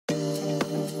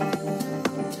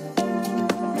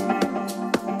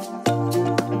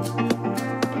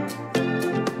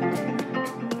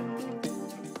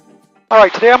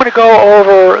Alright, today I'm going to go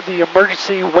over the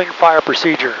emergency wing fire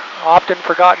procedure. Often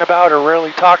forgotten about or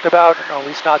rarely talked about, or at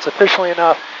least not sufficiently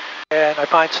enough. And I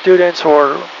find students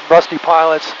or rusty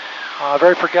pilots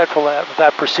very forgetful of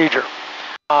that procedure.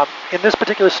 In this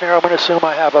particular scenario, I'm going to assume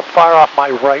I have a fire off my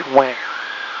right wing.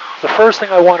 The first thing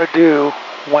I want to do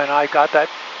when I got that,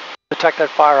 detect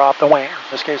that fire off the wing, in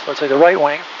this case, let's say the right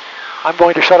wing, I'm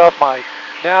going to shut off my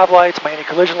nav lights, my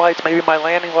anti-collision lights, maybe my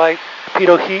landing light,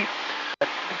 pitot heat, and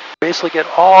basically get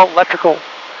all electrical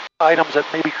items that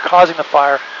may be causing the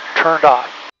fire turned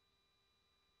off.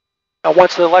 Now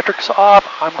once the electric's off,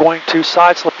 I'm going to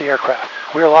side slip the aircraft.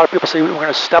 We hear a lot of people say we're going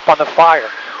to step on the fire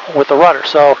with the rudder.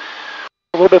 So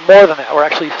a little bit more than that. We're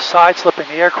actually side slipping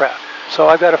the aircraft. So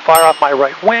I've got to fire off my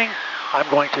right wing. I'm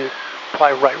going to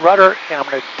apply right rudder, and I'm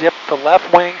going to dip the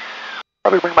left wing.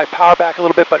 Probably bring my power back a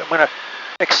little bit, but I'm going to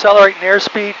accelerate in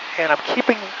airspeed, and I'm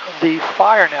keeping the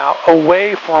fire now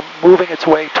away from moving its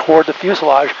way toward the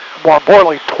fuselage, more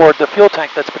importantly toward the fuel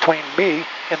tank that's between me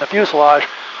and the fuselage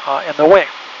and the wing.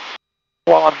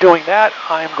 While I'm doing that,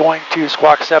 I'm going to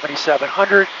squawk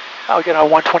 7700. I'll get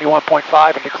on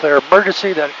 121.5 and declare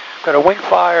emergency that I've got a wing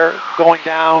fire going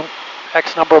down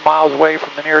X number of miles away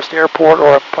from the nearest airport, or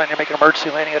I'm planning to make an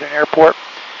emergency landing at an airport.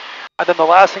 And then the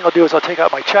last thing I'll do is I'll take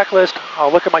out my checklist.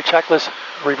 I'll look at my checklist,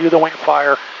 review the wing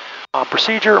fire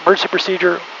procedure, emergency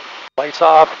procedure, lights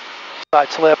off, side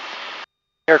slip,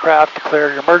 aircraft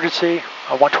declared an emergency,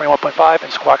 121.5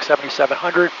 and squawk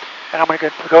 7700. And I'm going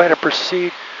to go ahead and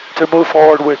proceed to move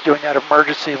forward with doing that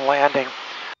emergency landing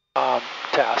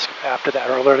task after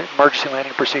that, or emergency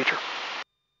landing procedure.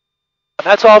 And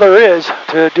that's all there is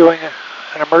to doing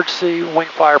an emergency wing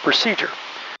fire procedure.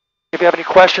 If you have any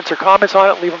questions or comments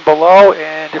on it, leave them below.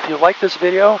 And if you like this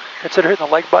video, consider hitting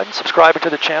the like button, subscribing to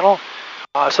the channel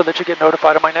so that you get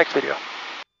notified of my next video.